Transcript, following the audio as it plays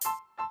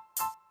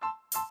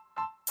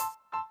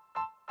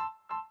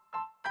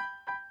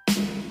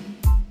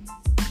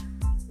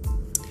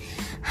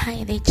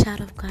Hi there,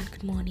 child of God.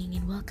 Good morning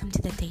and welcome to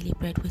the Daily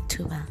Bread with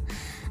Tuba.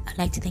 I'd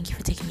like to thank you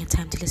for taking your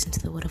time to listen to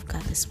the Word of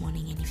God this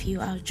morning. And if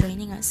you are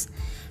joining us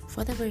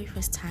for the very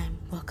first time,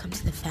 welcome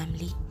to the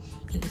family.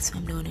 In this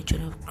family, on a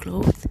journey of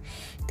growth,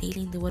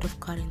 daily in the Word of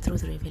God and through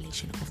the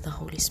revelation of the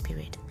Holy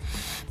Spirit.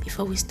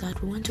 Before we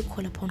start, we want to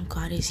call upon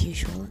God as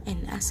usual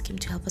and ask Him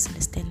to help us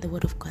understand the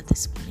Word of God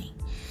this morning.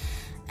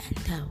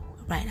 And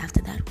right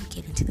after that, we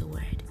get into the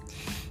Word.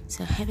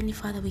 So, Heavenly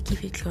Father, we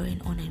give you glory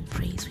and honor and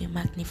praise. We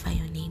magnify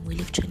your name. We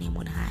lift your name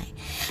on high.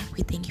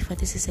 We thank you for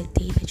this is a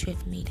day that you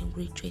have made and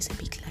we rejoice and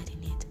be glad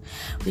in it.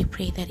 We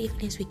pray that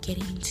even as we get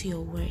into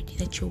your word,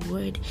 that your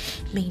word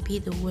may be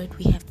the word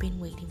we have been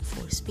waiting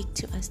for. Speak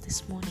to us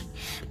this morning.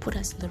 Put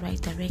us in the right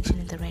direction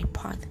and the right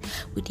path.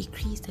 We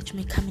decrease that you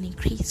may come and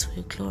increase for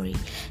your glory.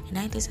 And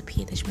I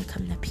disappear that you may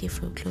come and appear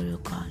for your glory, O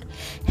God.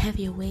 Have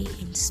your way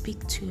and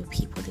speak to your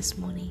people this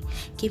morning.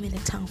 Give me the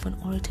tongue of an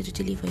orator to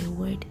deliver your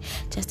word,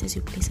 just as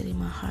you place it in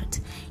my heart.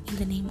 In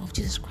the name of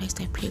Jesus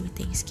Christ, I pray with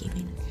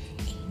thanksgiving.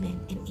 Amen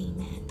and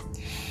amen.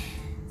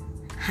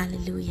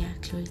 Hallelujah.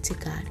 Glory to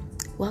God.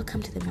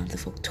 Welcome to the month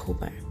of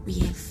October. We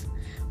have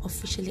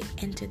officially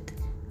entered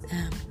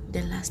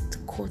the last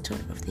quarter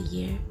of the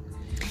year.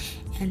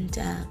 And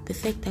the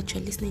fact that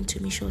you're listening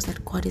to me shows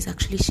that God is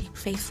actually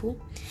faithful.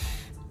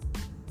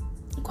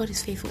 God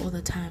is faithful all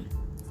the time.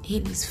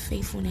 And His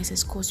faithfulness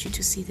has caused you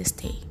to see this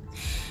day.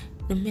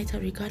 No matter,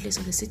 regardless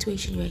of the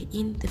situation you are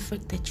in, the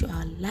fact that you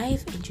are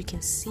alive and you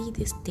can see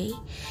this day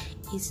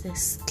is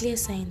a clear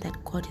sign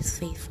that God is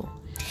faithful.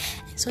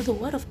 And so the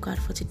word of God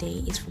for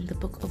today is from the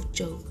book of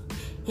Job.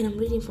 And I'm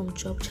reading from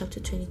Job chapter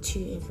 22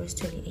 and verse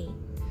 28.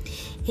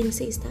 And it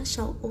says, "Thou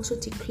shalt also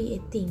decree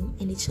a thing,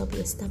 and it shall be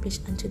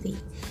established unto thee,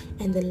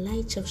 and the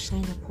light shall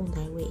shine upon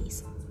thy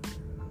ways."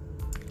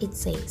 It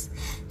says,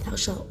 "Thou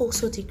shalt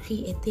also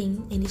decree a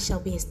thing, and it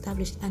shall be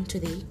established unto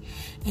thee,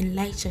 and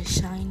light shall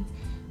shine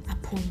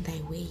upon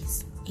thy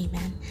ways."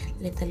 Amen.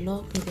 May the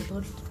Lord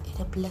add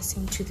a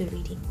blessing to the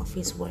reading of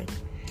His word.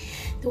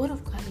 The word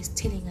of God is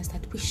telling us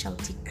that we shall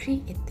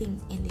decree a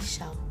thing, and it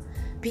shall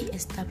be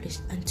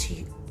established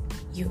unto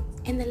you,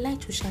 and the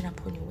light will shine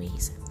upon your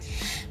ways.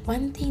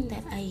 One thing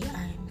that I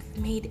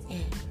made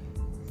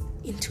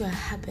into a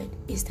habit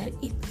is that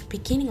at the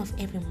beginning of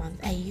every month,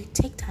 I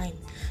take time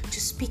to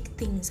speak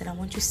things that I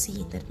want to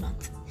see in that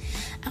month.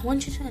 I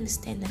want you to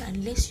understand that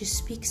unless you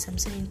speak some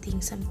certain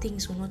things, some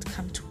things will not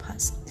come to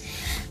pass.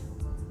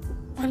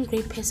 One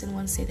great person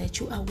once said that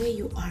you are where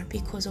you are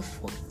because of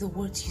the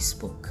words you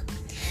spoke,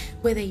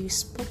 whether you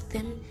spoke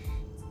them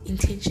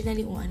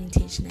intentionally or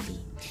unintentionally.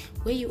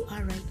 Where you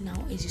are right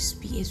now as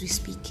we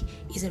speak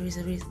is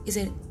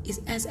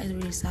as a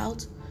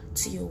result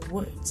to your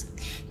words.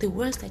 The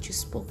words that you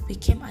spoke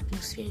became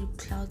atmospheric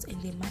clouds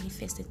and they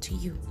manifested to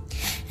you.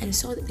 And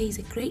so there is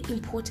a great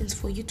importance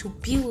for you to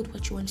build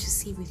what you want to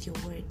see with your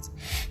words.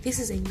 This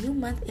is a new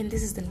month and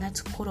this is the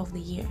last quarter of the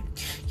year.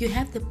 You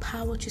have the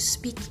power to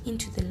speak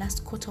into the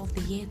last quarter of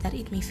the year that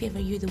it may favor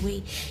you the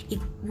way you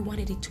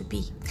wanted it to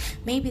be.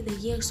 Maybe the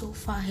year so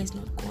far has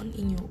not gone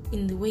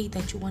in the way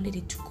that you wanted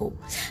it to go,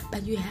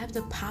 but you have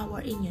the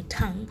power in your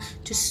tongue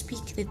to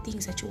speak the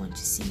things that you want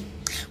to see.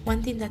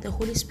 One thing that the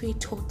Holy Spirit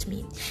taught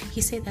me,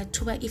 He said that,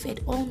 Tuba, if at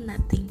all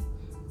nothing,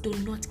 do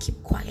not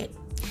keep quiet.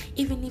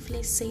 Even if,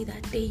 let's say,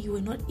 that day you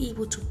were not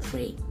able to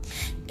pray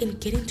and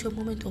get into a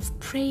moment of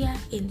prayer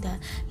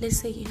let's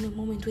say in a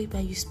moment whereby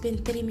you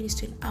spend 30 minutes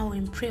to an hour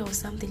in prayer or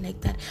something like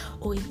that,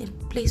 or in a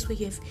place where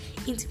you have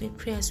intimate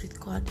prayers with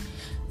God,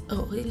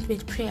 or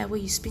intimate prayer where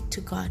you speak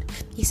to God.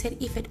 He said,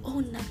 if at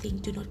all nothing,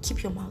 do not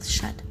keep your mouth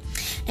shut.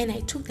 And I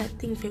took that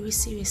thing very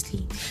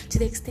seriously, to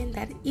the extent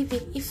that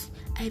even if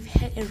I've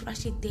had a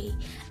rushy day,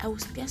 I will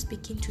just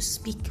begin to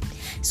speak.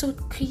 So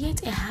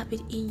create a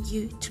habit in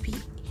you to be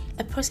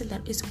a person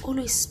that is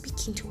always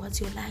speaking towards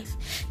your life.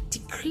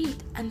 Decree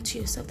it unto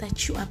yourself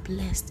that you are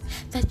blessed,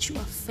 that you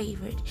are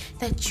favored,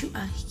 that you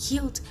are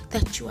healed,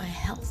 that you are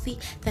healthy,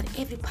 that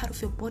every part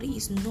of your body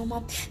is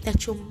normal,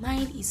 that your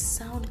mind is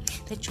sound,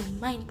 that your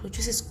mind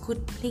produces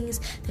good things,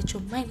 that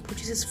your mind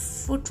produces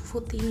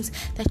fruitful things,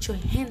 that your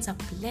hands are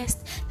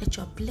blessed, that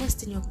you are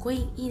blessed and you're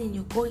going in and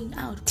you're going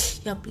out.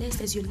 You are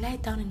blessed as you lie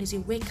down and as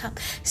you wake up.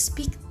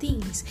 Speak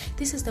things.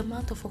 This is the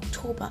month of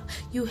October.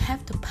 You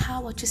have the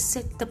power to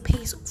set the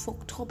pace of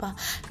October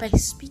by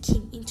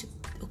speaking into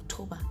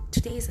October.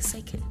 Today is the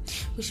 2nd,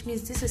 which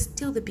means this is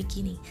still the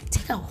beginning.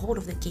 Take a hold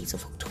of the gates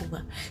of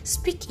October.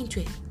 Speak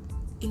into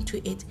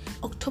it.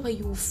 October,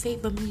 you will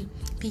favor me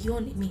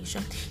beyond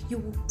measure. You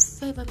will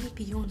favor me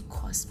beyond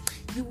cost.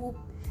 You will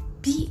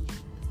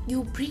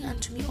bring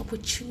unto me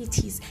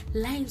opportunities.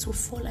 Lines will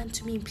fall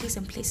unto me in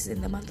places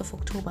in the month of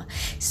October.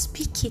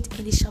 Speak it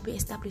and it shall be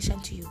established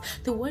unto you.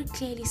 The word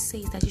clearly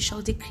says that you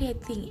shall decree a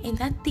thing and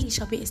that thing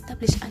shall be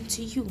established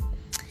unto you.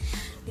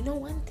 You know,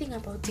 one thing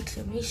about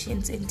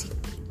declarations and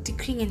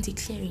decreeing and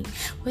declaring,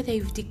 whether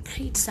you've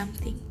decreed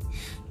something,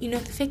 The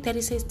fact that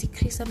it says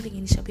decree something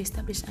and it shall be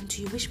established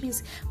unto you, which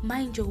means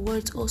mind your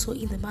words also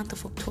in the month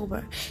of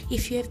October.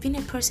 If you have been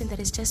a person that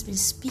has just been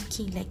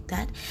speaking like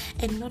that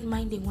and not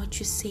minding what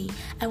you say,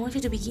 I want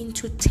you to begin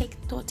to take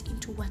thought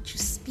into what you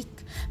speak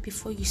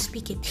before you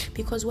speak it,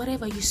 because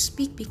whatever you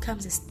speak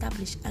becomes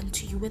established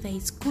unto you, whether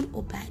it's good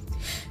or bad.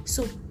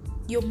 So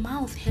your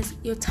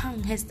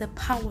tongue has the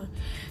power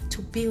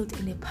to build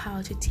and the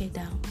power to tear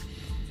down.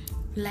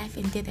 Life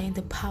and death are in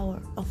the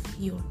power of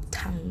your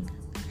tongue.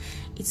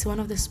 It's one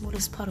of the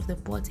smallest part of the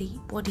body,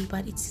 but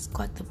it's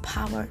got the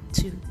power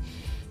to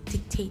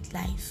dictate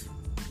life.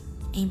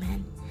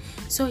 Amen.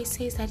 So it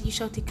says that you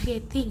shall decree a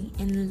thing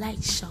and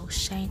light shall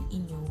shine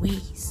in your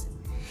ways.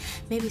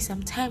 Maybe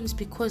sometimes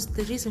because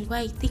the reason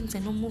why things are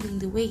not moving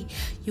the way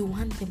you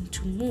want them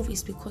to move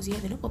is because you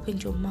haven't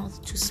opened your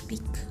mouth to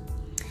speak.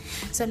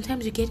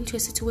 Sometimes you get into a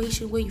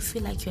situation where you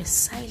feel like you're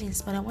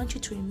silenced, but I want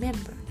you to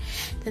remember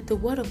that the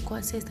word of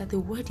God says that the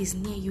word is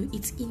near you,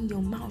 it's in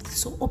your mouth.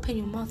 So open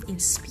your mouth and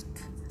speak.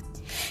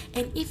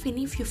 And even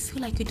if you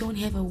feel like you don't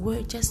have a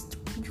word, just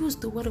use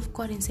the word of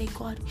God and say,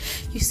 God,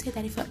 you said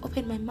that if I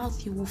open my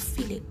mouth, you will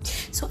feel it.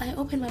 So I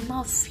open my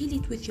mouth, fill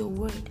it with your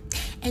word,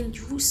 and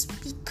you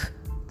speak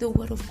the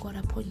word of God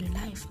upon your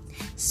life.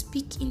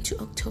 Speak into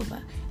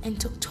October,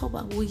 and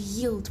October will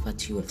yield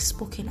what you have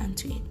spoken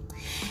unto it.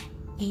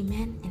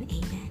 Amen and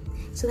amen.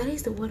 So that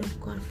is the word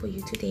of God for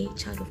you today,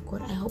 child of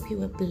God. I hope you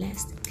were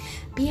blessed.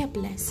 Be a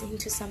blessing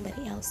to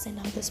somebody else. Send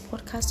out this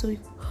podcast to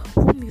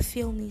whom you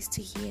feel needs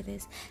to hear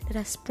this. Let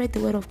us spread the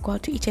word of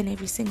God to each and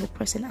every single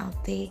person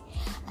out there.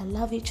 I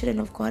love you, children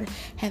of God.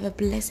 Have a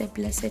blessed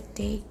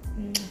day.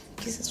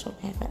 Kisses from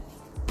heaven.